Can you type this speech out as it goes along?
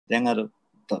දැන් අර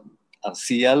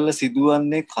සියල්ල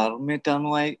සිදුවන්නේ කර්මයට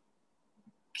අනුවයි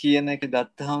කියන එක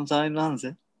ගත්තහම සායනංශ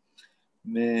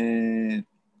මේ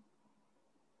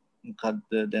මොකද්ද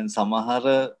දැන් සමහර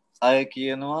අය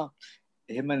කියනවා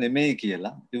එහෙම නෙමෙයි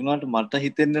කියලා. ඒ වුණාට මට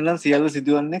හිතෙන්නේ නම් සියල්ල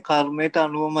සිදුවන්නේ කර්මයට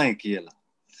අනුවමයි කියලා.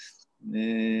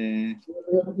 මේ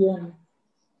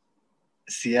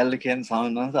සියල්ල කියන්නේ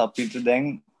සාමාන්‍යයෙන් අපිට දැන්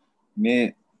මේ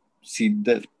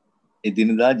සිද්ධ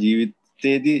එදිනදා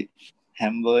ජීවිතයේදී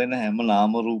හැම වෙන හැම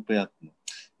නාම රූපයක්ම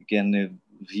කියන්නේ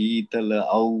වීතල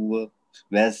අවුව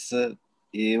වැස්ස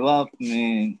ඒවා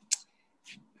මේ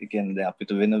කියන්නේ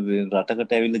අපිට වෙන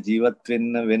රටකට ඇවිල්ලා ජීවත්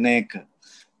වෙන්න වෙන එක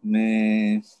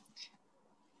මේ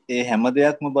ඒ හැම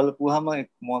දෙයක්ම බලපුවාම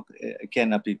මොකක්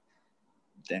කියන්නේ අපි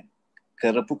දැන්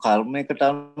කරපු කර්මයකට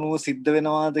අනුව සිද්ධ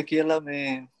වෙනවාද කියලා මේ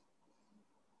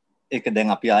ඒක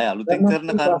දැන් අපි ආය අලුතෙන්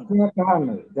කරන කර්ම ප්‍රශ්නයක් අහන්න.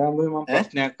 දැන් මම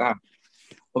ප්‍රශ්නයක් අහන්න.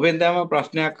 ඔබෙන් දැන්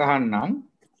ප්‍රශ්නයක් අහන්නම්.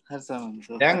 හරි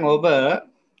සමහර. දැන් ඔබ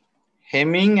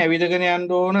හෙමින් ඇවිදගෙන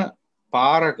යන්න ඕන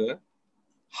පාරක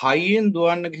හයියෙන්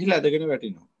දුවන්න ගිහිල්ලා ඇදගෙන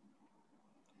වැටිනවා.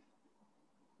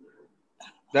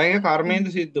 දැන් ඒක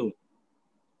කර්මයෙන්ද සිද්ධ වුනේ?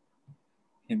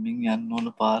 හෙමින් යන්න ඕන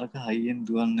පාරක හයියෙන්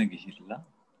දුවන්න ගිහිල්ලා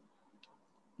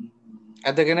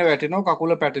ඇදගෙන වැටෙනවා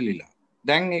කකුල පැටලිලා.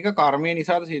 දැන් ඒක කර්මය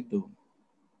නිසාද සිද්ධ වුනේ?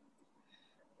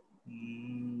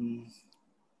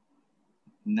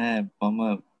 නෑ මම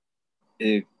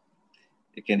ඒ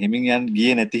කියන්නේ හෙමින් යන්න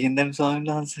ගියේ නැති හින්දානේ ස්වාමීන්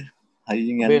වහන්සේ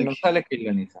හයියෙන් යන්න නොසලකිල්ල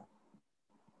නිසා.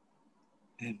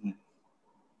 එහෙම.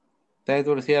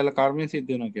 ඒතකොට සියල්ල කර්මයෙන් සිද්ධ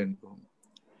වෙනවා කියන්නේ කොහොමද?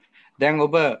 දැන්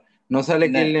ඔබ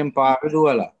නොසලකිල්ලෙන් පාර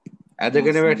දුවලා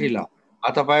ඇදගෙන වැටිලා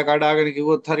අතපය කඩාගෙන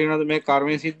කිව්වොත් හරියනවද මේ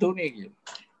කර්මයෙන් සිද්ධ වුනේ කියලා?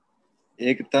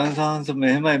 ඒක තමයි සාංශ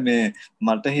මෙහෙමයි මේ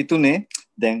මට හිතුනේ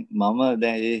දැන් මම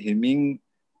දැන් ඒ හෙමින්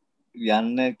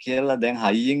යන්න කියලා දැන්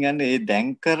හයියෙන් යන්නේ ඒ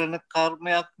දැන් කරන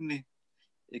කර්මයක්නේ.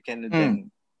 ඒ කියන්නේ දැන්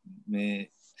මේ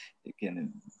ඒ කියන්නේ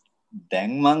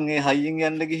දැන් මං ඒ හයියෙන්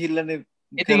යන්න ගිහිල්ලානේ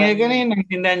ඉතින් ඒකනේ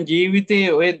ඉතින් දැන් ජීවිතේ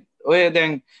ඔය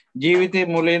දැන් ජීවිතේ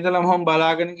මුලින් ඉඳලම හොම්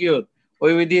බලාගෙන ගියොත්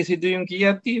ওই විදිහේ සිදුවීම්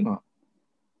කීයක් තියෙනවා?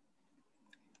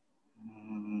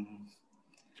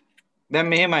 දැන්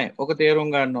මෙහෙමයි. ඔක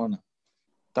තේරුම් ගන්න ඕන.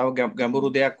 තව ගැඹුරු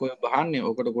දෙයක් ඔය බහන්නේ.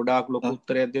 ඔකට ගොඩාක් ලොකු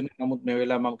උත්තරයක් දෙන්න. නමුත් මේ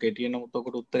වෙලාව මම කෙටියෙන් නමුත්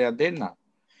ඔකට උත්තරයක් දෙන්න.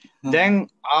 දැන්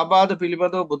ආබාධ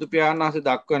පිළිබඳව බුදු පියාණන් වහන්සේ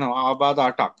දක්වනවා ආබාධ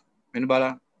 8ක්. මෙන්න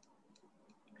බලන්න.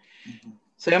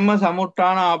 සෙම්ම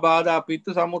සමුට්ඨාන ආබාධ, පිත්ත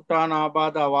සමුට්ඨාන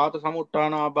ආබාධ, වාත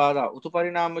සමුට්ඨාන ආබාධ,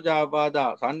 උතුපරිණාමජ ආබාධ,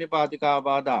 සන්නිපාතික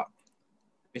ආබාධ,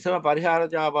 විසම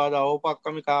පරිහාරජ ආබාධ,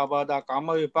 ඕපක්කමික ආබාධ, කම්ම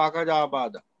විපාකජ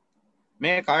ආබාධ.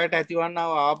 මේ කයට ඇතිවන්නා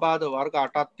වූ ආබාධ වර්ග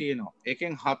 8ක් තියෙනවා.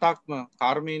 එකෙන් 7ක්ම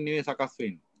කර්මයෙන් නෙවෙයි සකස්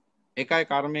වෙන්නේ. එකයි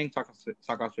කර්මයෙන්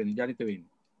සකස් වෙන්නේ, ජනිත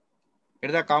වෙන්නේ.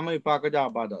 එතන කම්ම විපාකජ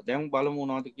ආබාධ. දැන් බලමු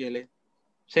මොනවද කියලා.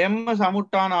 සෙම්ම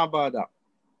සමුට්ඨාන ආබාධ.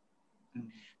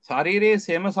 ශරීරයේ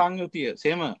සෙම සංයුතිය,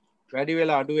 සෙම වැඩි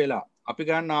වෙලා අඩු වෙලා අපි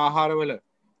ගන්න ආහාරවල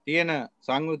තියෙන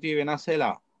සංයුතිය වෙනස්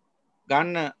වෙලා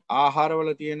ගන්න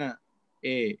ආහාරවල තියෙන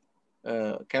ඒ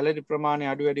කැලරි ප්‍රමාණය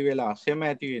අඩු වැඩි වෙලා සෙම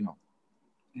ඇති වෙනවා.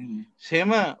 සෙම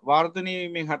වර්ධනය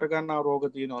වීමෙන් හට ගන්නා රෝග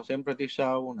තියෙනවා. සෙම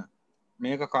ප්‍රතික්ෂේප වුණ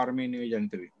මේක කර්මයෙන් නෙවෙයි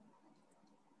ජනිත වෙන්නේ.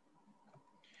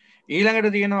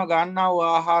 ඊළඟට තියෙනවා ගන්නා වූ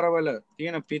ආහාරවල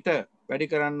තියෙන පිත වැඩි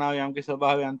කරන්නා වූ යම්කි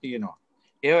ස්වභාවයන් තියෙනවා.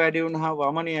 ඒ වැඩි වුණාම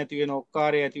වමනිය ඇති වෙනවා,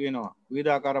 ඔක්කාරය ඇති වෙනවා,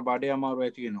 විවිධාකාර බඩේ අමාරු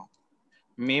ඇති වෙනවා.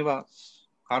 මේවා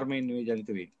කර්මයෙන් නෙවෙයි ජනිත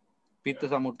වෙන්නේ. පිත්ත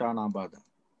සමුට්ඨාන ආබාධ.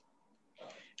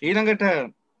 ඊළඟට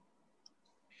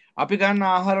අපි ගන්න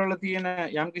ආහාරවල තියෙන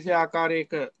යම්කිසි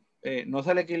ආකාරයක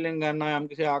නොසලකිල්ලෙන් ගන්නා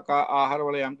යම්කිසි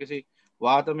ආහාරවල යම්කිසි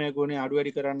වාතමය ගුණය අඩු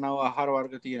වැඩි කරන්නා වූ ආහාර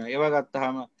වර්ග තියෙනවා. ඒවා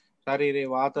ගත්තාම ශරීරයේ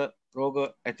වාත රෝග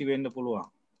ඇති වෙන්න පුළුවන්.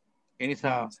 ඒ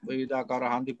නිසා විවිධාකාර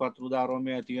හන්දිපත්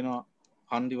උදාරෝමය ඇති වෙනවා.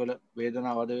 හන්දිවල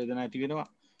වේදනා වද වේදනා ඇති වෙනවා.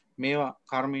 මේවා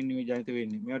කර්මයෙන් නෙවෙයි ජනිත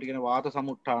වෙන්නේ. මේවට කියන වාත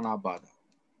සමුට්ඨාන ආබාධ.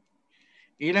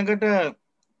 ඊළඟට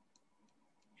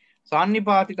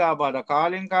සන්නිපාතික ආබාධ.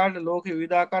 කාලෙන් කාලට ලෝකේ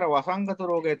විවිධාකාර වසංගත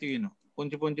රෝග ඇති වෙනවා.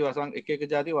 පුංචි පුංචි එක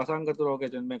જાති වසංගත රෝග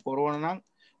ඇති වෙනවා. මේ කොරෝනා නම්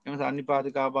එම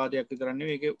සන්නිපාතික ආබාධයක් විතර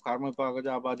නෙවෙයි. ඒකේ කර්ම විපාකජ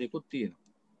ආබාධයකුත් තියෙනවා.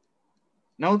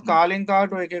 නමුත් කාලෙන්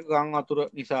කාලට ඔය එක ගම් වතුර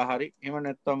නිසා හරි එහෙම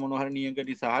නැත්නම් මොනවා හරි නියඟ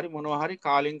නිසා හරි මොනවා හරි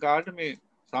කාලෙන් කාලට මේ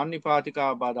සන්නිපාතික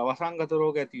ආබාධ වසංගත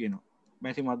රෝග ඇති වෙනවා.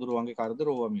 මැසි මදුරු වගේ කරදර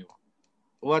ඕවා මේවා.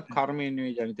 ඔවත් කර්මයෙන්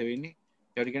නෙවෙයි ජනිත වෙන්නේ.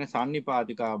 ඒකට කියන්නේ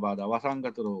සන්නිපාතික ආබාධ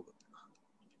වසංගත රෝග.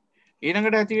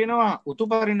 ඊළඟට ඇති වෙනවා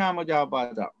උතුපරිණාමජ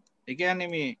ආබාධ. ඒ කියන්නේ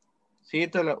මේ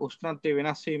සීතල උෂ්ණත්වයේ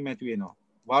වෙනස් වීම ඇති වෙනවා.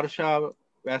 වර්ෂාව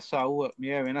වැස්ස අවුව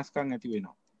මේවා වෙනස්කම් ඇති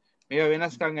වෙනවා. මේවා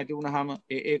වෙනස්කම් ඇති වුනහම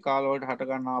ඒ කාලවලට හට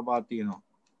ගන්න ආබාධ තියෙනවා.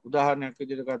 උදාහරණයක්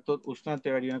විදිහට ගත්තොත්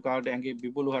උෂ්ණත්වය වැඩි වෙන කාලට ඇඟේ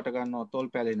බිබුලු හට ගන්නවා, තොල්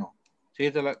පැලෙනවා.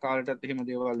 සීතල කාලයටත් එහෙම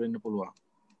දේවල් වෙන්න පුළුවන්.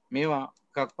 මේවා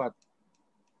එකක්වත්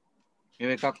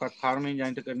ඒ එකක්වත් කර්මයෙන්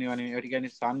ජනිත කරනවා නෙවෙයි. ඒවට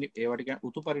කියන්නේ ඒවට කියන්නේ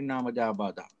උතු පරිණාමජ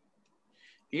ආබාධ.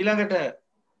 ඊළඟට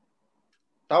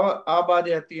තව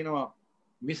ආබාධයක් තියෙනවා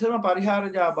විසම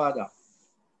පරිහාරජ ආබාධ.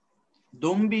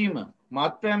 දුම්බීම,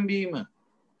 මත්පැන් බීම,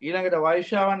 ඊළඟට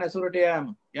වෛශ්‍යාවන් ඇසුරට යෑම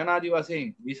යනාදී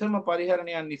වශයෙන් විසම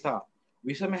පරිහරණයන් නිසා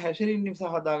විසම හැසිරීම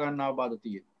නිසා හදා ගන්න ආබාධ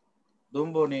තියෙනවා.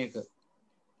 දුම් බොන එක,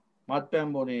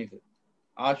 මත්පැන් බොන එක,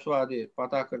 ආස්වාදයේ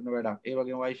පතා කරන වැඩක්, ඒ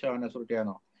වගේම වෛශ්‍යාවන් ඇසුරට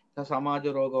යනවා. සමාජ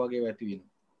රෝග වගේ ඇති වෙනවා.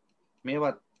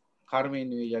 මේවත් කර්මයෙන්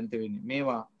නෙවෙයි ජනිත වෙන්නේ.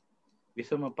 මේවා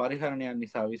විසම පරිහරණයන්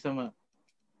නිසා, විසම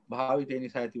භාවිතය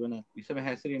නිසා ඇතිවන, විසම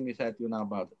හැසිරීම නිසා ඇතිවන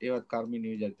ආබාධ. ඒවත් කර්මයෙන්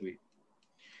නෙවෙයි ජනිත වෙන්නේ.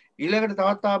 ඊළඟට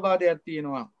තවත් ආබාධයක්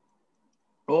තියෙනවා.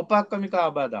 ඕපක්‍රමික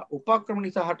ආබාධ. උපක්‍රම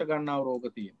නිසා හට ගන්නා රෝග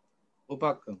තියෙනවා.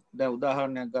 උපක්‍රම. දැන්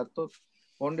උදාහරණයක් ගත්තොත්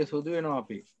කොණ්ඩේ සුදු වෙනවා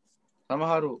අපේ.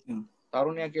 සමහරු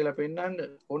තරුණයා කියලා පෙන්නන්න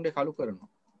කොණ්ඩේ කළු කරනවා.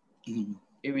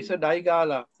 ඒ විස ඩයි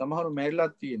ගාලා සමහරු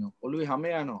මැරිලක් තියෙනවා. ඔළුවේ හැම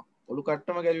යනවා. ඔළු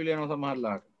කට්ටම ගැලවිලා යනවා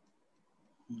සමහරලාට.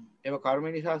 ඒව කර්ම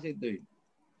නිසා සිද්ධ වෙන්නේ.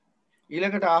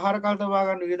 ඊළඟට ආහාර කල්තවා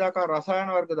ගන්න විවිධාකාර රසායන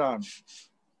වර්ග දානවා.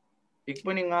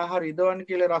 ඉක්මනින් ආහාර ඉදවන්න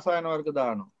කියලා රසායන වර්ග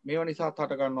දානවා. මේවා නිසා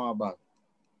හට ගන්නවා ආබාධ.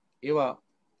 ඒවා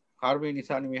කර්මය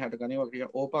නිසා නෙමෙයි හට ගන්න. ඒවා කියන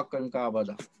ඕපක්‍රමික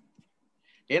ආබාධ.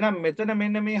 එහෙනම් මෙතන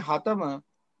මෙන්න මේ හතම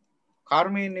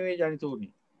කර්මයෙන් නෙමෙයි ජනිත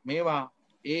උනේ. මේවා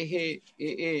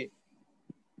ඒ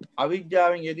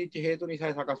අවිද්‍යාවෙන් යෙදිච්ච හේතු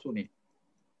නිසා සකස් වුනේ.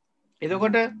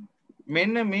 එතකොට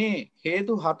මෙන්න මේ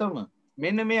හේතු හතම,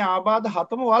 මෙන්න මේ ආබාධ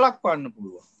හතම වළක්වන්න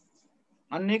පුළුවන්.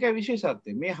 අන්න ඒකයි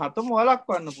විශේෂත්වය. මේ හතම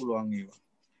වළක්වන්න පුළුවන් ඒවා.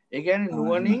 ඒ කියන්නේ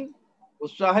නුවණින්,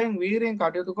 උත්සාහයෙන්, වීරියෙන්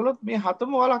කටයුතු කළොත් මේ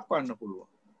හතම වළක්වන්න පුළුවන්.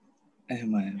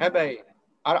 එහෙමයි. හැබැයි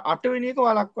අර අටවෙනි එක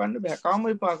වළක්වන්න බෑ. කාම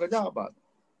විපාකජ ආබාධ.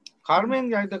 කර්මයෙන්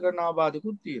ජනිත කරන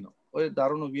ආබාධිකුත් තියෙනවා. ඔය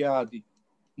දරුණු ව්‍යාධි,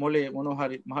 මොලේ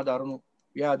මොනහරි මහ දරුණු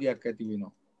ව්‍යාධියක් ඇති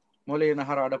වෙනවා. මොලේ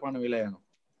නහර අඩපණ වෙලා යනවා.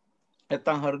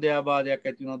 නැත්තම් හෘදයාබාධයක්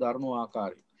ඇති වෙනවා දරුණු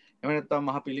ආකාරයෙන්. එහෙම නැත්තම්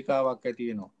මහ පිළිකාවක් ඇති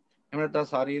වෙනවා. එහෙම නැත්තම්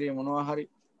ශරීරයේ මොනවා හරි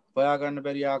හොයාගන්න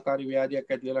බැරි ආකාරي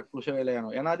ව්‍යාධියක් ඇති වෙලා කුෂ වෙලා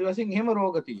යනවා. යනාදි වශයෙන් එහෙම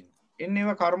රෝග තියෙනවා. එන්නේ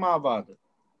ඒවා කර්මාබාධ.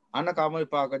 අන්න කාම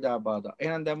විපාකජ ආබාධ.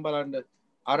 එහෙනම් දැන් බලන්න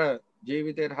අර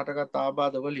ජීවිතේට හටගත්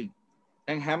ආබාධ වලින්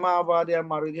දැන් හැම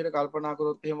ආබාධයක්ම අර විදිහට කල්පනා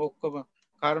කරොත් එහෙම ඔක්කොම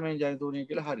කර්මයෙන් ජනිත උනේ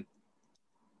කියලා හරි.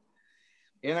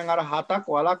 එහෙනම් අර හතක්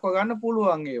වළක්ව ගන්න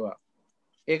පුළුවන් ඒවා.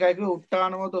 ඒකයි කිව්ව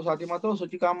උත්තානමතෝ සතිමතෝ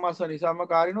සුචිකම්මස්ස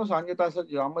නිසම්මකාරිනෝ සංයතස්ස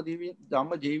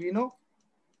ධම්ම ජීවිනෝ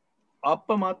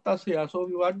අප්පමත්තස්ස යසෝ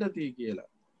විවඩ්ඩති කියලා.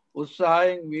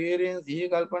 උත්සාහයෙන්, වීරියෙන්, සිහි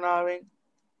කල්පනාවෙන්,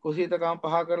 කුසීතකම්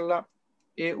පහ කරලා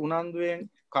ඒ උනන්දුවෙන්,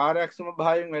 කාර්යක්ෂම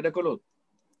භාවයෙන් වැඩ කළොත්,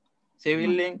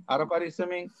 සෙවිල්ලෙන්, අර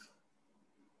පරිස්සමෙන්,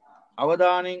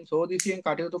 අවධානයෙන්, සෝදිසියෙන්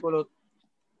කටයුතු කළොත්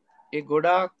ඒ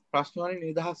ගොඩාක් ප්‍රශ්න වලින්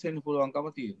නිදහස් වෙන්න පුළුවන්කම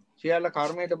තියෙනවා. සියල්ල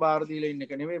කර්මයට බාර දීලා ඉන්න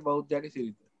එක නෙමෙයි බෞද්ධයාගේ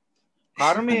සිරිත.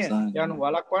 කර්මය යන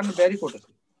වළක්වන්න බැරි කොටස.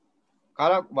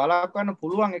 වළක්වන්න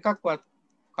පුළුවන් එකක්වත්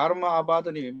කර්ම ආබාධ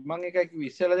නෙමෙයි. මම ඒකයි කිව්වේ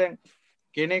ඉස්සෙල්ලා දැන්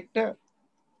කෙනෙක්ට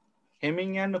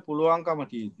හෙමින් යන්න පුළුවන්කම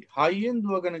තියෙද්දි හයියෙන්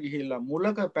දුවගෙන ගිහිල්ලා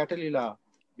මුලක පැටලිලා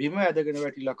බිම ඇදගෙන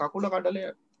වැටිලා කකුල කඩලා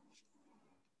යනවා.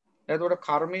 එතකොට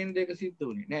කර්මයෙන් දෙක සිද්ධ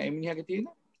වුණේ නෑ. එමිණියාගේ තියෙන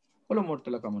ඔල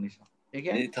මොට්ටලකම නිසා. ඒ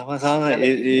කියන්නේ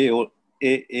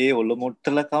ඒ ඔල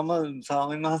මොට්ටලකම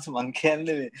ස්වාමීන් වහන්සේ මං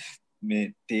කියන්නේ මේ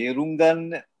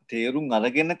තේරුම්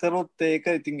අරගෙන කරොත් ඒක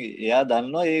ඉතින් එයා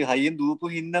දන්නවා ඒ හයියෙන් දුවපු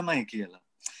හින්දාමයි කියලා.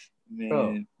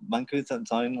 මං කිව්වේ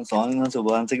ස්වාමීන් වහන්සේ ඔබ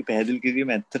වහන්සේගේ පැහැදිලි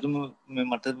කිරීම ඇත්තටම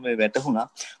මට වැටහුණා.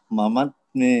 මමත්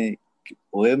මේ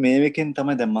ඔය මේකෙන්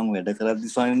තමයි දැන් මම වැඩ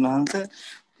කරද්දි ස්වාමීන් වහන්සේ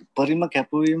උපරිම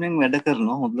කැපවීමෙන් වැඩ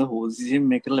කරනවා. හොඳ හොසියෙන්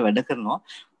මේක කරලා වැඩ කරනවා.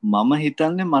 මම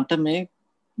හිතන්නේ මට මේ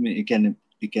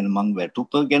කියන්නේ මං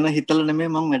වැටුප ගැන හිතලා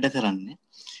නෙමෙයි මං වැඩ කරන්නේ.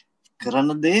 කරන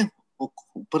දේ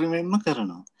උපරිමයෙන්ම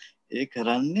කරනවා. ඒ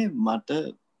කරන්නේ මට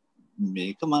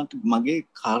මේක මගේ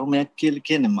කර්මයක් කියලා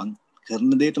කියන්නේ මං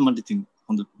කරන දෙයට මට ඉතින්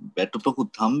හොඳ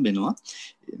වැටුපකුත් හම්බෙනවා.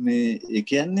 ඒ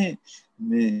කියන්නේ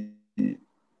මේ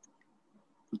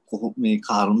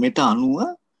කර්මයට අනුව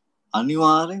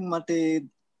අනිවාර්යෙන් මට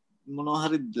මොනවා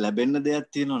හරි ලැබෙන්න දෙයක්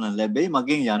තියෙනවා නම් ලැබෙයි.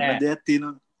 මගෙන් යන්න දෙයක්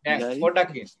තියෙනවා. දැන් පොඩ්ඩක්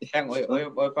දැන්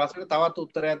ඔය ප්‍රශ්නෙට තවත්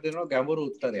උත්තරයක් දෙනවා, ගැඹුරු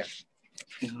උත්තරයක්.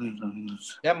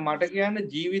 දැන් මට කියන්නේ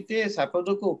ජීවිතයේ සැප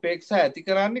දුක උපේක්ෂා ඇති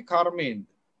කරන්නේ කර්මයෙන්ද?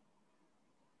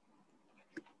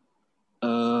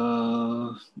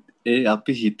 ඒ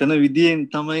අපි හිතන විදියෙන්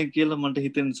තමයි කියලා මට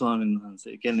හිතෙන ස්වාමීන්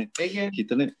වහන්සේ. ඒ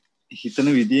කියන්නේ හිතන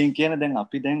විදියෙන් කියන දැන්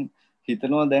අපි දැන්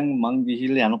හිතනවා දැන් මං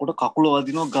ගිහිල්ලා යනකොට කකුල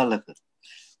වදිනවා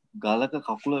ගලක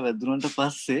කකුල වැදුනට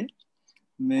පස්සේ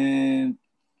මේ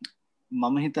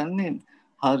මම හිතන්නේ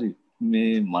හරි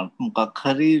මේ මොකක්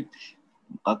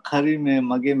හරි මේ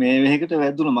මගේ මේ වෙහකට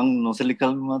වැදුණා මං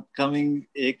නොසලිකල්මත්කමින්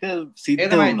ඒක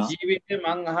සිද්ධ වුණා. ජීවිතේ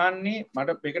මං අහන්නේ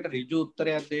මට මේකට ඍජු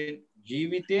උත්තරයක් දෙන්න.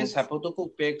 ජීවිතයේ සැප දුක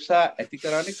උපේක්ෂා ඇති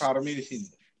කරන්නේ කර්මය විසින්ද?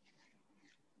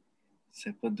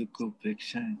 සැප දුක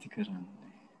උපේක්ෂා ඇති කරන්නේ.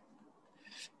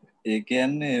 ඒ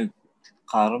කියන්නේ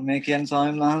කර්මය කියන්නේ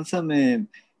ස්වාමීන් වහන්සේ මේ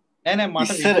නෑ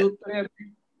මට නිදි උත්තරයක්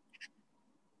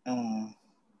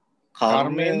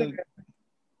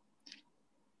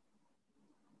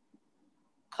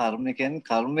කර්මය කියන්නේ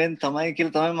කර්මයෙන් තමයි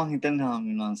කියලා තමයි මම හිතන්නේ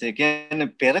ස්වාමීන් වහන්සේ. ඒ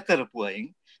කියන්නේ පෙර කරපු අයින්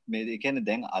මේ කියන්නේ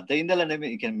දැන් අද ඉඳලා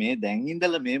නෙමෙයි. ඒ කියන්නේ මේ දැන්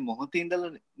ඉඳලා මේ මොහොතේ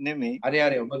ඉඳලා නෙමෙයි.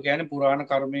 හරි ඔබ කියන්නේ පුරාණ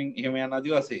කර්මයෙන් එහෙම යන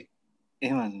ආදිවාසී.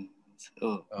 එහෙමයි.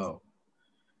 ඔව්.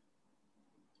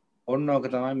 ඔන්නෝක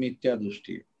තමයි මිත්‍යා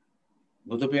දෘෂ්ටිය.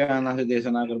 බුදු පියාණන් වහන්සේ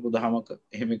දේශනා කරපු ධමක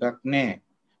එහෙම එකක් නෑ.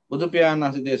 බුදු පියාණන්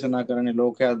වහන්සේ දේශනා කරන්නේ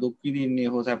ලෝකයා දුක් විඳින්නේ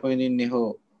හෝ සැප විඳින්නේ හෝ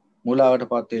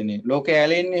මුලාවටපත් වෙන්නේ. ලෝකේ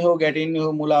ඇලෙන්නේ හෝ ගැටෙන්නේ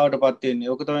හෝ මුලාවටපත් වෙන්නේ.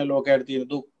 ඕක තමයි ලෝකයට තියෙන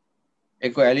දුක්.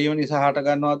 එක්ක ඇලීම නිසා හට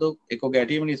ගන්නවා දුක්, එක්ක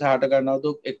ගැටීම නිසා හට ගන්නවා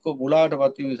දුක්, එක්ක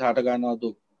මුලාවටපත් වීම නිසා හට ගන්නවා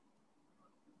දුක්.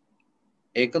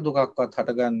 ඒක දුකක්වත්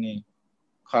හටගන්නේ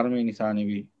කර්මය නිසා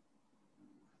නෙවෙයි.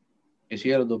 ඒ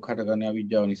සියලු දුක් හටගන්නේ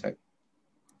අවිජ්ජාව නිසායි.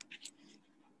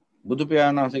 බුදු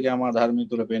පියාණන් වහන්සේගේ ආමා ධර්මය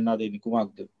තුල පෙන්වා දෙන්නේ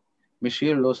කුමක්ද? මේ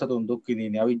සියලු ලෝසතුන් දුක්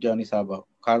විඳින්නේ අවිජ්ජාව නිසා බව.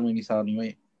 කර්ම නිසා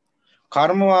නෙවෙයි.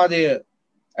 කර්මවාදය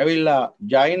ඇවිල්ලා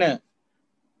ජෛන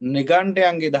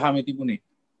නිගණ්ඨයන්ගේ දහමේ තිබුණේ.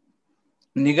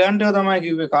 නිගණ්ඨය තමයි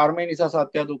කිව්වේ කර්මය නිසා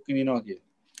සත්‍ය දුක් විඳිනවා කියලා.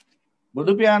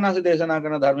 බුදු පියාණන් වහන්සේ දේශනා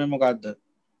කරන ධර්මය මොකද්ද?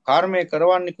 කර්මය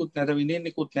කරවන්නිකුත් නැත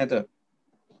විඳින්නිකුත් නැත.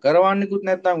 කරවන්නිකුත්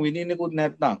නැත්නම් විඳින්නිකුත්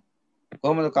නැත්නම්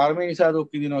කොහොමද කර්මය නිසා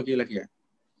දුක් විඳිනවා කියලා කියන්නේ?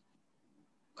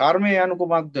 කර්මය යනු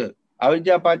කුමක්ද?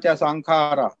 අවිජ්ජා පත්‍ය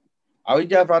සංඛාරා.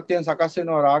 අවිජ්ජා ප්‍රත්‍යයෙන් සකස්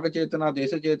වෙනවා රාග චේතනා,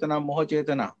 දේශ චේතනා, මොහ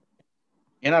චේතනා.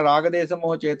 එන රාග දේශ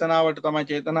මොහ චේතනාවට තමයි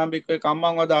චේතනාම්බික්වේ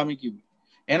කම්මං වදාමි කිව්වේ.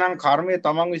 එහෙනම් කර්මය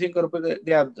තමන් විසින් කරපු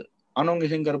දෙයක්ද? අනුන්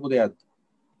විසින් කරපු දෙයක්ද?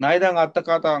 නයිදං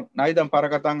අත්තකතං, නයිදං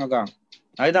පරකතං අගං.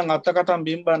 නයිදං අත්තකතං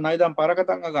බිම්බං, නයිදං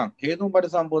පරකතං අගං. හේතුන්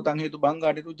පටිසම්භූතං හේතු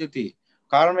භංගාටි රුජ්ජති.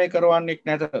 කර්මය කරවන්නේක්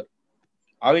නැත.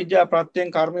 අවිජ්ජා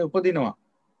ප්‍රත්‍යයෙන් කර්මය උපදිනවා.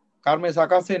 කර්මය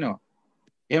සකස් වෙනවා.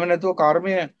 එහෙම නැතුව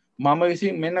කර්මය මම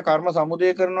විසින් මෙන්න කර්ම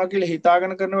සමුදය කරනවා කියලා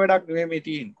හිතාගෙන කරන වැඩක් නෙමෙයි මේ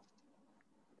තියෙන්නේ.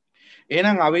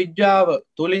 එහෙනම් අවිජ්ජාව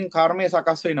තුලින් කර්මය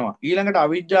සකස් වෙනවා. ඊළඟට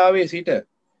අවිජ්ජාවේ සිට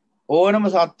ඕනම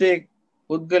සත්‍යයේ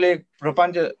පුද්ගලයේ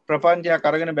ප්‍රපංචයක්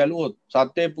අරගෙන බැලුවොත්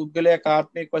සත්‍යයේ පුද්ගලයා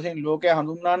ආත්මික වශයෙන් ලෝකය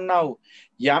හඳුන්වන්නා වූ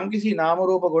යම්කිසි නාම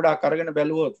රූප ගොඩක් අරගෙන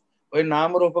බැලුවොත් ওই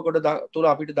නාම රූප ගොඩ තුල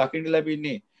අපිට දකින්න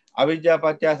ලැබෙන්නේ අවිජ්ජා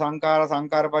පත්‍ය සංඛාර,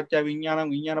 සංඛාර පත්‍ය විඥාන,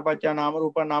 විඥාන පත්‍ය නාම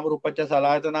රූප, නාම රූප පත්‍ය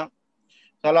සලආයතන,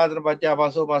 සලආයතන පත්‍ය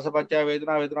පස්සෝ, පස්ස පත්‍ය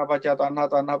වේදනා, වේදනා පත්‍ය තණ්හා,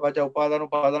 තණ්හා පත්‍ය උපාදාන,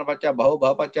 උපාදාන පත්‍ය භව,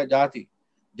 භව පත්‍ය ජාති,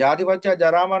 ජාති පත්‍ය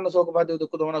ජරා මරණ ශෝක පරිදේ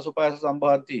දුක්ඛ දෝමන සුපායස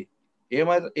සම්භවಂತಿ.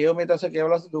 ඒවමෙතස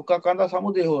කේවලස් දුක්ඛ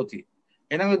සමුදය හෝති.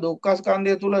 එනං දුක්ඛ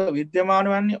ස්කන්ධය තුල විද්‍යමාන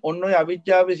වන්නේ ඔන්න ඔය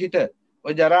අවිජ්ජාවේ සිට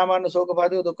ඔය ජරා මරණ ශෝක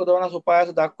පරිදේ දුක්ඛ දෝමන සුපායස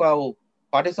දක්වා වූ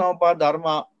පටිසමුප්පාද ධර්ම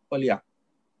වලියක්.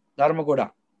 ධර්ම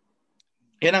ගොඩක්.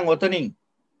 එහෙනම් ඔතනින්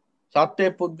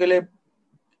සත්‍ය පුද්ගලයේ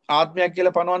ආත්මයක්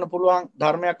කියලා පනවන්න පුළුවන්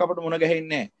ධර්මයක් අපිට මුණ ගැහෙන්නේ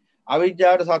නැහැ.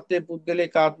 අවිජ්ජාවට සත්‍ය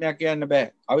පුද්ගලයේ ආත්මයක් කියන්න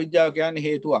බෑ. අවිජ්ජාව කියන්නේ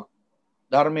හේතුවක්.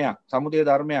 ධර්මයක්, සමුදය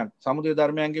ධර්මයක්, සමුදය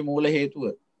ධර්මයන්ගේ මූල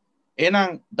හේතුව.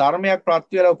 එහෙනම් ධර්මයක්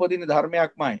ප්‍රත්‍ය වල උපදින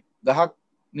ධර්මයක්මයි. ගහක්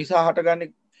නිසා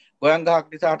හටගන්නේ ගොයන් ගහක්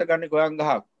නිසා හටගන්නේ ගොයන්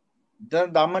ගහක්.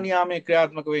 ධම්ම නියාමයේ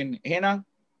ක්‍රියාත්මක වෙන්නේ. එහෙනම්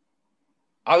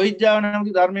අවිජ්ජාව නම්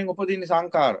ධර්මයෙන් උපදින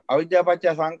සංකාර. අවිජ්ජා පත්‍ය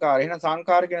සංකාර. එහෙනම්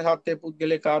සංකාර කියන සත්‍ය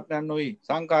පුද්ගලික ආත්මයක් නොවේ.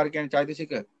 සංකාර කියන්නේ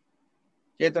චෛතසික,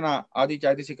 චේතනා ආදී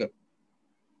චෛතසික.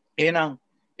 එහෙනම්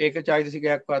ඒක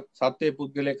චෛතසිකයක්වත් සත්‍ය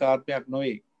පුද්ගලික ආත්මයක්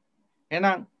නොවේ.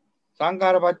 එහෙනම්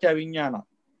සංකාර පත්‍ය විඥාන.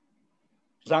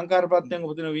 සංකාර ප්‍රත්‍යයෙන්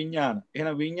උපදින විඥාන.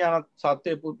 එහෙනම් විඥාන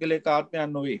සත්‍ය පුද්ගලික ආත්මයක්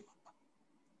නොවේ.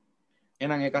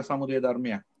 එහෙනම් ඒක සමුදය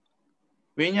ධර්මයක්.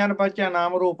 විඥාන පත්‍ය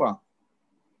නාම රූපං.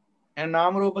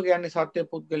 නාම රූප කියන්නේ සත්‍ය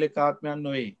පුද්ගලික ආත්මයක්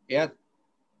නොවේ. එයත්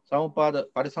සමුපාද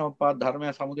පරිසමුපාද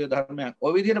ධර්මය, සමුදය ධර්මයක්.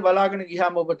 ඔය විදිහට බලාගෙන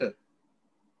ගියාම ඔබට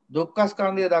දුක්ඛ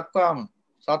ස්කන්ධය දක්වාම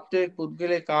සත්‍ය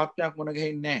පුද්ගලික ආත්මයක් මුණ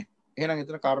ගැහෙන්නේ නැහැ. එහෙනම්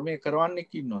එතන කර්මය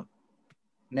කරවන්නෙක් ඉන්නවද?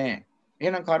 නැහැ.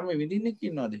 එහෙනම් කර්ම විඳින්නෙක්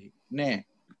ඉන්නවද? නැහැ.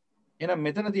 එහෙනම්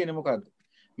මෙතන තියෙන්නේ මොකද්ද?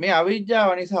 මේ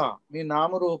අවිජ්ජාව නිසා මේ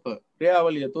නාම රූප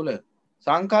ක්‍රියාවලිය තුල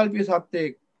සංකල්පීය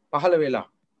සත්‍යයක් පහළ වෙලා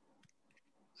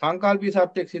සංකල්පීය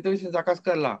සත්‍යයක් සිත විසින් සකස්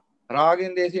කරලා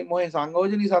රාගෙන් දේශයෙන් මොහෙන්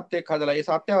සංයෝජනී සත්‍යයක් හදලා ඒ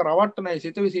සත්‍යව රවට්ටන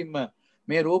සිත විසින්ම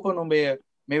මේ රූප නුඹය,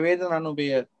 මේ වේදනා නුඹය,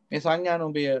 මේ සංඥා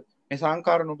නුඹය, මේ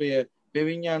සංකාර නුඹය, මේ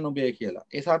විඥාන නුඹය කියලා.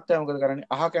 ඒ සත්‍යය මොකද කරන්නේ?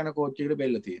 අහක යන කෝච්චියකට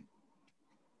බෙල්ල තියෙන.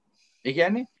 ඒ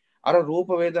කියන්නේ අර රූප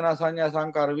වේදනා සංඥා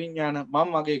සංකාර විඥාන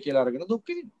මම මගේ කියලා අරගෙන දුක්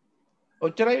විඳිනවා.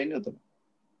 ඔච්චරයි වෙන්නේ උතන.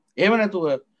 එහෙම නැතුව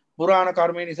පුරාණ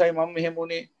කර්මය නිසායි මම මෙහෙම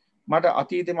වුනේ. මට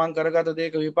අතීතේ මං කරගත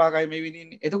දේක විපාකයි මේ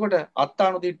විඳින්නේ. එතකොට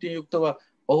අත්තානුදිට්ඨිය යුක්තව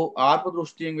ඔහු ආත්ම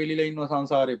දෘෂ්ටියෙන් වෙලිලා ඉන්නවා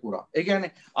සංසාරේ පුරා. ඒ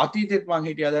කියන්නේ අතීතෙත් මං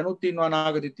හිටියා, දැනුත් ඉන්නවා,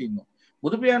 අනාගතෙත් ඉන්නවා.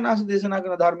 බුදු පියාණන් වහන්සේ දේශනා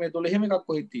කරන ධර්මයේ තුල එහෙම එකක්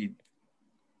කොහෙද තියෙන්නේ?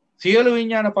 සියලු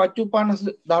විඥාන පච්චුප්පන්න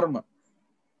ධර්ම.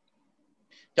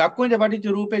 චක්කුංජ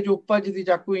පටිච්ච රූපේ චුප්පජ්ජති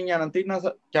චක්කු විඥානං තින්න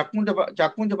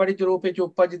චක්කුංජ පටිච්ච රූපේ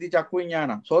චුප්පජ්ජති චක්කු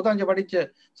විඥානං සෝතංජ පටිච්ච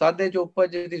සද්දේ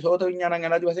චුප්පජ්ජති සෝත විඥානං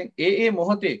යනාදී වශයෙන් ඒ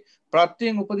මොහොතේ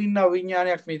ප්‍රත්‍යයෙන් උපදින්නා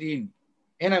විඥානයක් මේ තියෙන්නේ.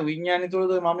 එහෙනම් විඥානය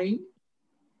තුලද මම ඉන්නේ?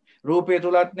 රූපය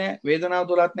තුලත් නැහැ, වේදනාව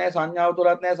තුලත් නැහැ, සංඥාව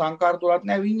තුලත් නැහැ, සංකාර තුලත්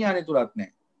නැහැ, විඥානය තුලත්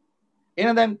නැහැ.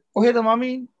 එහෙනම් දැන් කොහෙද මම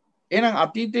ඉන්නේ? එහෙනම්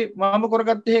අතීතේ මම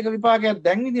කරගත්ත හේක විපාකයක්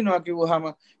දැන් විඳිනවා කිව්වහම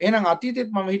එහෙනම් අතීතෙත්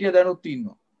මම හිටිය දැනුත්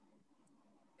ඉන්නවා.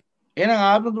 එහෙනම්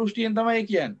ආත්ම දෘෂ්ටියෙන් තමයි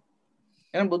කියන්නේ.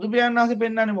 එහෙනම් බුදු පියාණන් වහන්සේ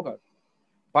පෙන්නන්නේ මොකක්ද?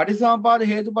 පටිසමුපාද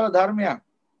හේතුඵල ධර්මයක්.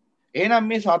 එහෙනම්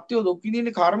මේ සත්‍ය දුක්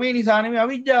විඳින්නේ කර්මය නිසා නෙමෙයි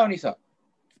අවිජ්ජාව නිසා.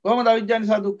 කොහොමද අවිජ්ජාව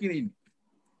නිසා දුක් විඳින්නේ?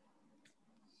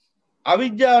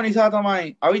 අවිජ්ජාව නිසා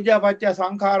තමයි අවිජ්ජා පත්‍ය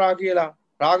සංඛාරා කියලා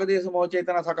රාග දේශ මොහ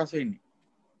චේතන සකස් වෙන්නේ.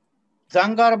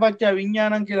 සංඛාර පත්‍ය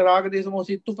විඥානං කියලා රාග දේශ මොහ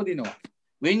සිත් උපදිනවා.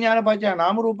 විඥාන පත්‍ය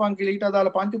නාම රූපං කියලා ඊට අදාළ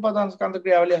පංච උපාදාන ස්කන්ධ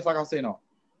ක්‍රියාවලිය සකස් වෙනවා.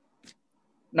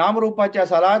 නාම රූප පත්‍ය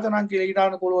සලආයතනං කියලා ඊට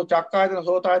අනුකූලව චක්කායතන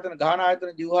සෝතායතන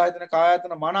ගාහනායතන ජීවආයතන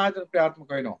කායායතන මනායතන ක්‍රියාත්මක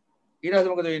වෙනවා. ඊට පස්සේ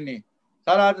මොකද වෙන්නේ?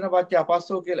 සලආයතන පත්‍ය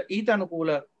පස්සෝ කියලා ඊට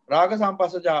අනුකූල රාග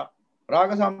සම්පස්සජා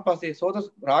රාග සම්පස්සේ සෝත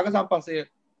රාග සම්පස්සේ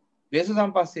දේශ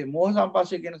සම්පස්සේ මෝහ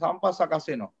සම්පස්සේ කියන සම්පස් සකස්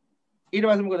වෙනවා. ඊට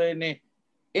පස්සේ මොකද වෙන්නේ?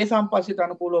 ඒ සම්පස්සිත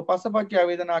අනුකූලව පස්සපච්චය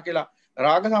වේදනා කියලා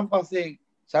රාග සම්පස්සෙන්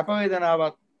සැප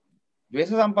වේදනාවක්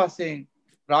ද්වේෂ සම්පස්සෙන්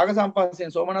රාග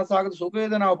සම්පස්සෙන් සෝමනස්සාගත සුඛ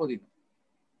වේදනාව උපදිනවා.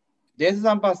 දේශ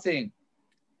සම්පස්සෙන්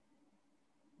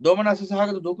දෝමනස්ස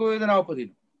සහගත දුක වේදනාව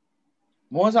උපදිනවා.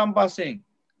 මෝහ සම්පස්සෙන්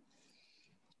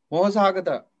මෝහ සහගත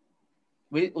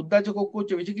උද්ධච්ච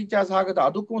කුක්කුච්ච විචිකිච්ඡා සහගත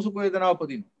අදුක්ඛම සුඛ වේදනාව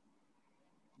උපදිනවා.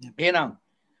 එහෙනම්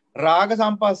රාග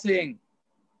සම්පස්සෙන්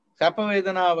සැප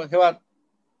වේදනාව හෙවත්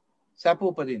සැප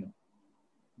උපදිනවා.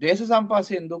 ද්වේෂ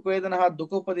සම්පස්සෙන් දුක් වේදනා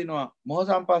දුක උපදිනවා. මෝහ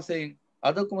සම්පස්සෙන්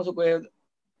අදුක්ඛම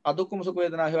සුඛ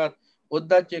වේදනා හෙවත්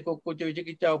උද්ධච්ච කුක්කුච්ච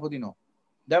විචිකිච්ඡා උපදිනවා.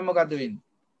 දැන් මොකද්ද වෙන්නේ?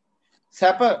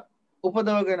 සැප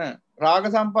උපදවගෙන රාග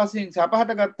සම්පස්සෙන් සැප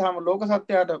හට ගත්තාම ලෝක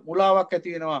සත්‍යයට මුලාවක්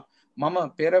ඇති වෙනවා. මම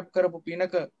පෙර කරපු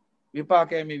පිනක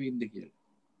විපාකය මේ වින්ද කියලා.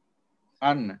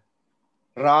 අන්න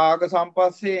රාග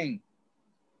සම්පස්සෙන්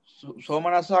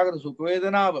සෝමනස්සාගත සුඛ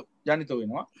වේදනාව ජනිත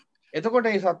වෙනවා. එතකොට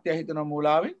මේ සත්‍ය හිතන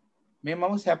මූලාවෙන් මේ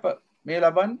මම සැප මේ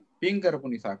ලබන්නේ පින් කරපු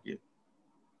නිසා කියලා.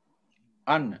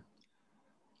 අන්න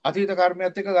අතීත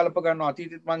කර්මයත් එක්ක ගලප ගන්නවා.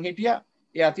 අතීතෙත් මං හිටියා.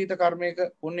 ඒ අතීත කර්මයක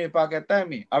පුණ්‍ය විපාකයක් තමයි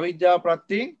මේ අවිජ්ජා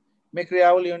ප්‍රත්‍යයෙන් මේ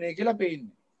ක්‍රියාවලිය වුණේ කියලා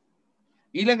පේන්නේ.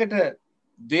 ඊළඟට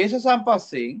ද්වේෂ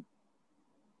සම්පස්සෙන්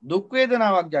දුක්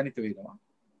වේදනාවක් ජනිත වෙනවා.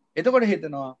 එතකොට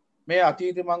හිතනවා මේ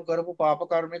අතීතේ මං කරපු පාප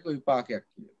කර්මයක විපාකයක්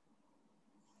කියලා.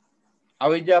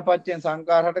 අවිජ්ජා පත්‍යයෙන්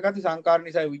සංකාර හටගති සංකාර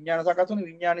නිසා විඥාන සකස් වුනේ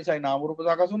විඥාන නිසා නාම රූප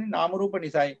සකස් වුනේ නාම රූප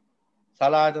නිසා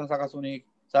සලආයතන සකස් වුනේ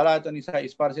සලආයතන නිසා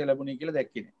ස්පර්ශය ලැබුණේ කියලා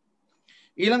දැක්කේ.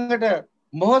 ඊළඟට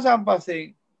මොහ සම්පස්සේ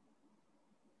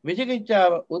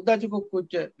විචිකිච්ඡාව උද්ධච්ච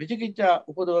කුක්කුච්ච විචිකිච්ඡා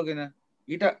උපදවගෙන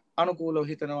ඊට අනුකූලව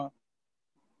හිතනවා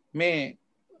මේ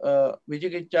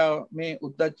විචිකිච්ඡාව මේ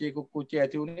උද්ධච්ච කුක්කුච්ච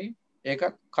ඇති උනේ ඒක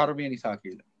කර්මය නිසා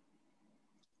කියලා.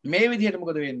 මේ විදිහට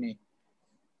මොකද වෙන්නේ?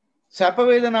 සැප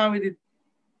වේදනාවෙදි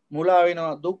මුලා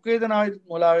වෙනවා, දුක් වේදනාවෙදි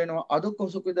මුලා වෙනවා, අදුක්ඛම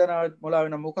සුඛ වේදනාවෙදි මුලා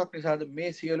වෙනවා. මොකක් නිසාද?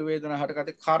 මේ සියලු වේදනා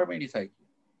හටගත්තේ කර්මය නිසායි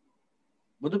කියලා.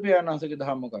 බුදු පියාණන් වහන්සේගේ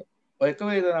දහම මොකක්ද? ඔය එක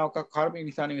වේදනාවක් කර්මය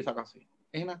නිසා නෙවෙයි සකස් වෙන්නේ.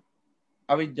 එහෙනම්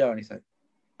අවිජ්ජාව නිසායි.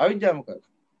 අවිජ්ජාව මොකක්ද?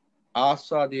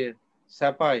 ආස්වාදයේ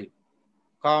සැපයි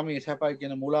කාමයේ සැපයි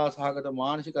කියන මුලා සහගත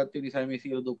මානසිකත්වය නිසා මේ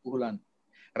සියලු දුක් පුහුලන්නේ.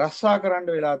 රස්සා කරන්න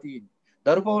වෙලා තියෙන්නේ.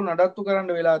 දරුපවුල් නඩත්තු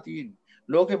කරන්න වෙලා තියෙන්නේ.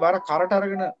 ලෝකේ බර කරට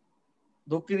අරගෙන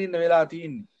දුක් විඳින්න වෙලා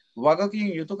තියෙන්නේ.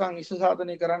 වගකීම් යුතුයකම් ඉෂ්ට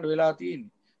සාධනය කරන්න වෙලා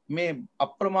තියෙන්නේ. මේ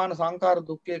අප්‍රමාණ සංකාර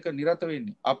දුක්ඛයක නිරත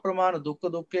වෙන්නේ. අප්‍රමාණ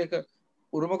දුක්ඛයක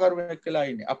උරුම කර්මයක් වෙලා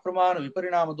ඉන්නේ. අප්‍රමාණ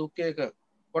විපරිණාම දුක්ඛයක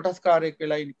කොටස්කාරයක්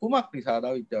වෙලා ඉන්නේ. කුමක් නිසාද?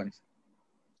 අවිද්‍යාව නිසා.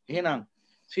 එහෙනම්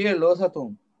සියලු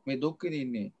සතුන් මේ දුක්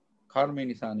විඳින්නේ කර්මය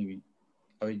නිසා නෙවෙයි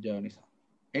අවිද්‍යාව නිසා.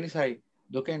 එනිසායි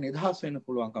දුකෙන් නිදහස් වෙන්න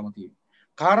පුළුවන්කම තියෙන්නේ.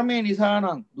 කර්මය නිසා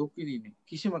නම් දුක් විඳින්නේ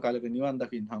කිසිම කලක නිවන්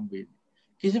දකින්න හම්බ වෙන්නේ.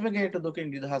 කිසිම කෙනෙකුට දුකෙන්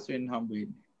නිදහස් වෙන්න හම්බ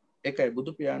වෙන්නේ. ඒකයි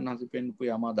බුදු පියාණන් වහන්සේ පෙන්වපු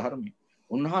යමා ධර්මය.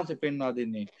 උන්වහන්සේ පෙන්වා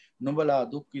දෙන්නේ නුඹලා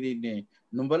දුක් විඳින්නේ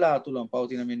නුඹලා තුලම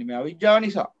පවතින මෙන්න මේ අවිද්‍යාව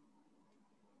නිසා.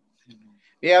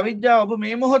 ඒ අවිද්‍යාව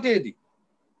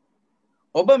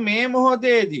ඔබ මේ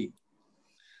මොහොතේදී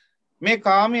මේ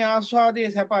කාමී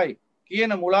ආස්වාදයේ සැපයි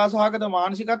කියන මුලාසහගත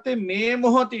මානසිකත්වයේ මේ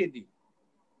මොහොතේදී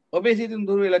ඔබේ සිතින්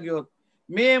දුර වෙලා ගියොත්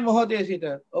මේ මොහොතේ සිට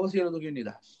ඔබ සියලු දුකින්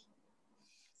නිදහස්.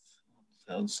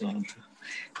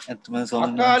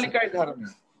 අකාලිකයි ධර්මය.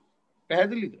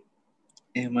 පැහැදිලිද?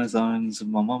 එහෙමයි සමහරවිට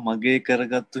මම මගේ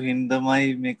කරගත්තු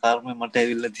හින්දාමයි මේ කර්ම මට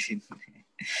ඇවිල්ලා තියෙන්නේ.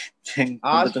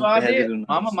 ආස්වාදයේ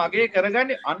මම මගේ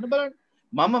කරගන්නේ අන්න බලන්න.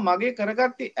 මම මගේ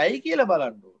කරගත්තේ ඇයි කියලා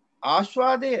බලන්න ඕන.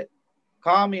 ආස්වාදය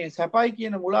කාමයේ සැපයි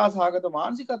කියන මුලාසහගත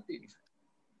මානසිකත්වය නිසා.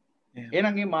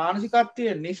 එහෙනම් මේ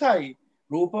මානසිකත්වය නිසායි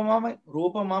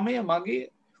රූප මමය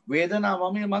මගේ, වේදනා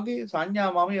මමය මගේ,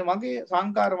 සංඥා මමය මගේ,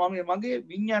 සංකාර මමය මගේ,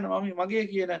 විඥාන මමය මගේ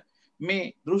කියන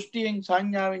මේ දෘෂ්ටියෙන්,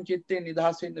 සංඥාවෙන්, චිත්තයෙන්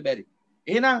නිදහස් වෙන්න බැරි.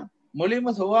 එහෙනම්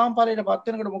මුලින්ම සෝවාන් ඵලයට පත්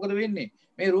වෙනකොට මොකද වෙන්නේ?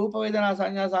 මේ රූප වේදනා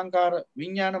සංඥා සංකාර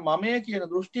විඥාන මමය කියන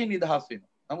දෘෂ්ටියෙන් නිදහස් වෙනවා.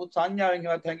 නමුත් සංඥාවෙන්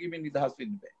හෙවත් හැඟීමෙන් නිදහස්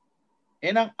වෙන්න බෑ.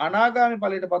 එහෙනම් අනාගාමී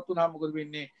ඵලයට පත් වුණාම මොකද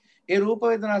වෙන්නේ? ඒ රූප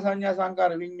වේදනා සංඥා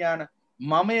සංකාර විඥාන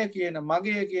මමය කියන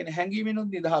මගේ කියන හැඟීමෙනුත්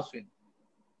නිදහස් වෙනවා.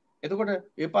 එතකොට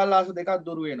විපල්ලාස දෙකක්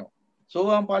දුරු වෙනවා.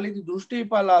 සෝවාන් ඵලයේදී දෘෂ්ටි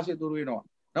විපල්ලාසය දුරු වෙනවා.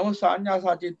 නමුත් සංඥා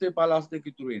සහ චිත්ත විපල්ලාස දෙක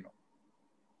ඉතුරු වෙනවා.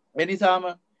 ඒ නිසාම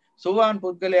සෝවාන්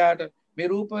පුද්ගලයාට මේ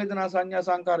රූප වේදනා සංඥා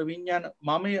සංකාර විඥාන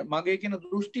මමය මගේ කියන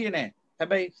දෘෂ්ටිය නැහැ.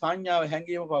 හැබැයි සංඥාව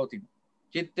හැඟීම පවතින.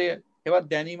 චිත්තය හෙවත්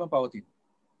දැනීම පවතින.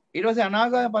 ඊට පස්සේ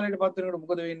අනාගාමී ඵලයට පත් වෙනකොට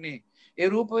මොකද වෙන්නේ? ඒ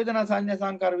රූප වේදනා සංඥා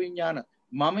සංකාර විඥාන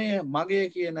මමය මගේ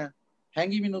කියන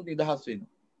හැඟීමිනුත් නිදහස් වෙනවා.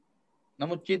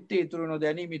 නමුත් චිත්තය ඉතුරු වෙනවා,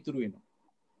 දැනීම ඉතුරු වෙනවා.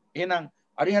 එහෙනම්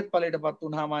අරිහත් ඵලයට පත්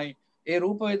වුණාමයි ඒ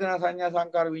රූප වේදනා සංඥා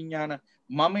සංකාර විඥාන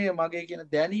මමය මගේ කියන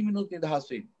දැනීමිනුත් නිදහස්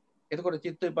වෙන්නේ. එතකොට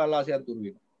චිත්ත විපල්ලාසයක් දුරු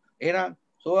වෙනවා. එහෙනම්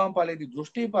සෝවාන් ඵලයේදී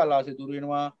දෘෂ්ටි විපල්ලාසය දුරු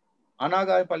වෙනවා.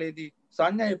 අනාගාමී ඵලයේදී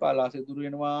සංඥා විපල්ලාසය දුරු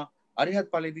වෙනවා. අරිහත්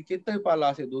ඵලයේදී චිත්ත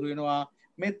විපල්ලාසය දුරු වෙනවා.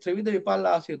 මේ ත්‍රිවිධ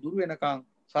විපල්ලාසය දුරු වෙනකන්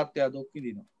සත්‍ය දුක්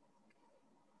විඳිනවා.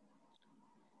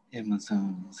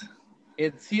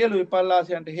 ඒ සියලු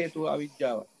විපල්ලාසයන්ට හේතුව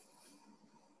අවිද්‍යාව.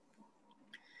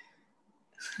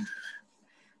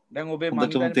 දැන් ඔබේ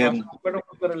මන්දෙන්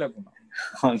පස්සට උත්තර ලැබුණා.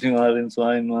 අනිවාර්යෙන්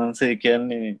ස්වාමීන් වහන්සේ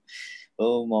කියන්නේ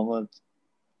ඔව් මම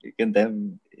ඒකෙන්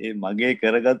දැන් ඒ මගේ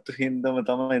කරගත්තු හින්දම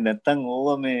තමයි. නැත්තම්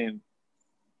ඕවා මේ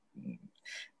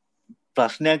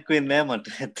ප්‍රශ්නයක් වෙන්නේ නැහැ මට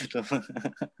ඇත්තටම.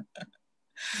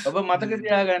 ඔබ මතක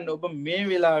තියාගන්න, ඔබ මේ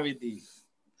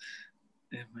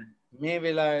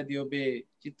වෙලාවේදී ඔබේ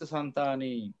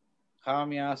චිත්තසංතානයේ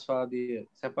කාමී ආස්වාදය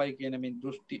සැපයි කියන මේ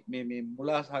දෘෂ්ටි මේ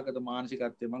මුලාසහගත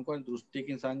මානසිකත්වය මම කියන්නේ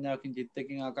දෘෂ්ටියකින් සංඥාවකින්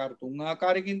චිත්තකින් ආකාර තුන්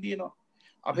ආකාරයකින් තියෙනවා.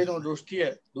 අපේ තම දෘෂ්ටිය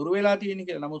දුර වෙලා තියෙන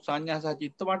කියලා. නමුත් සංඥා සහ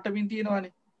චිත්ත මට්ටමින්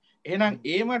තියෙනවානේ. එහෙනම්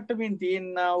ඒ මට්ටමින්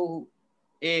තියෙනා වූ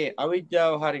ඒ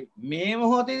අවිජ්ජාව හරි මේ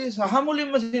මොහොතේදී සහ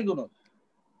මුලින්ම සිදුනොත්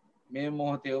මේ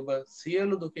මොහොතේ ඔබ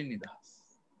සියලු දුකින් නිදහස්.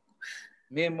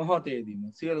 මේ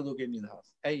මොහොතේදීම සියලු දුකින්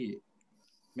නිදහස්. ඇයි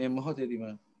මේ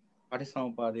මොහොතේදීම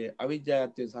පටිසමුපාදයේ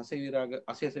අවිජ්ජායත්වයේ සස විරාග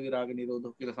අශේෂ විරාග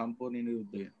නිරෝධෝ කියලා සම්පූර්ණ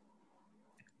නිරුද්ධ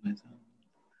වෙනවා.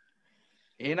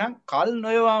 එහෙනම් කල්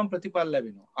නොයවාම ප්‍රතිඵල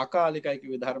ලැබෙනවා. අකාලිකයි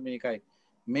කිව්වේ ධර්මයකයි.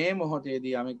 මේ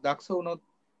මොහොතේදී යමෙක් දක්ෂ වුණොත්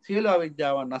සියලු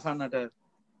අවිජ්ජාවන් නැසන්නට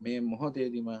මේ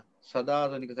මොහොතේදීම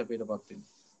සදාතනික සැපයටපත් වෙනවා.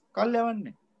 කල්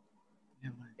යවන්නේ.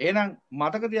 එහෙනම්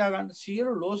මතක තියාගන්න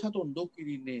සියලු ලෝසතුන් දුක්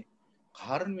විඳින්නේ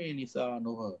කර්මය නිසා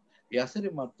නොව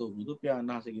යසරිමත් වූ බුදු පියාණන්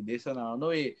වහන්සේගේ දේශනා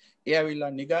නොවේ. ඒ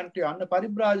ඇවිල්ලා නිගණ්ඨය අන්න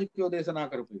පරිබ්‍රාජිකයෝ දේශනා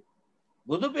කරපු.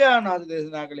 බුදු පියාණන් වහන්සේ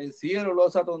දේශනා කළේ සියලු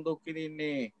ලෝසතුන් දුක්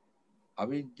විඳින්නේ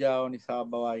අවිජ්ජාව නිසා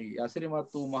බවයි.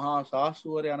 යසරිමත් වූ මහා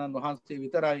ශාස්ත්‍රවරයන්න් වහන්සේ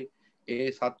විතරයි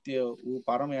ඒ සත්‍ය වූ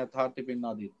පරම යථාර්ථය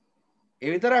පෙන්වා දෙන්නේ.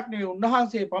 ඒ විතරක් නෙවෙයි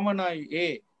උන්වහන්සේ පමණයි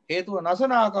ඒ හේතුව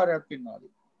නැසන ආකාරයක් පෙන්වා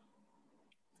දෙන්නේ.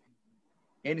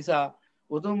 ඒ නිසා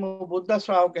උතුම් බුද්ධ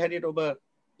ශ්‍රාවක හැටියට ඔබ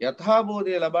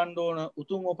යථාබෝධය ලබන්න ඕන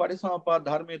උතුම් පටිසමුප්පාද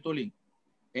ධර්මයේ තුලින්.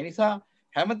 ඒ නිසා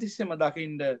හැමතිස්සෙම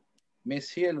දකින්න මේ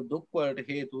සියලු දුක් වලට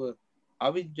හේතුව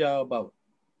අවිජ්ජාව බව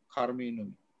කර්මයෙන්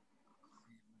නෙමෙයි.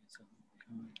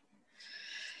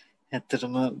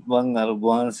 ඇත්තටම මං අර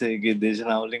වහන්සේගේ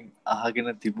දේශනාවලින්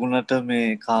අහගෙන තිබුණට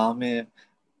මේ කාමය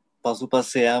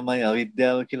පසුපස්සේ යාමයි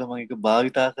අවිද්‍යාව කියලා මම ඒක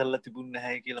භාවිතා කරලා තිබුණේ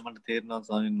නැහැ කියලා මට තේරෙනවා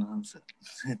ස්වාමීන් වහන්සේ.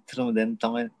 ඇත්තටම දැන්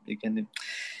තමයි ඒ කියන්නේ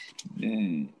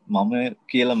මම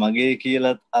කියලා මගේ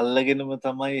කියලා අල්ලගෙනම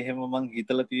තමයි එහෙම මං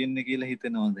හිතලා තියෙන්නේ කියලා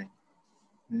හිතෙනවා දැන්.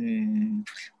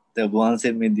 දැන්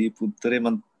වහන්සේ මේ දීපු උත්තරේ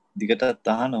මං දිගටත්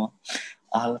අහනවා.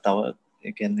 අහලා තව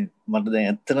ඒ කියන්නේ මට දැන්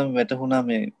ඇත්තටම වැටහුණා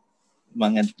මේ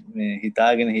මං මේ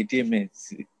හිතාගෙන හිටියේ මේ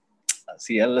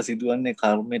සියල්ල සිදුවන්නේ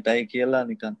කර්මයටයි කියලා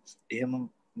නිකන් එහෙම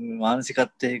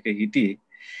මානසිකත්වයක හිටියේ.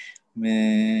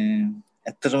 මේ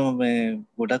ඇත්තටම මේ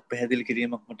ගොඩක් පැහැදිලි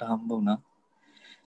කිරීමක් මට හම්බ වුණා.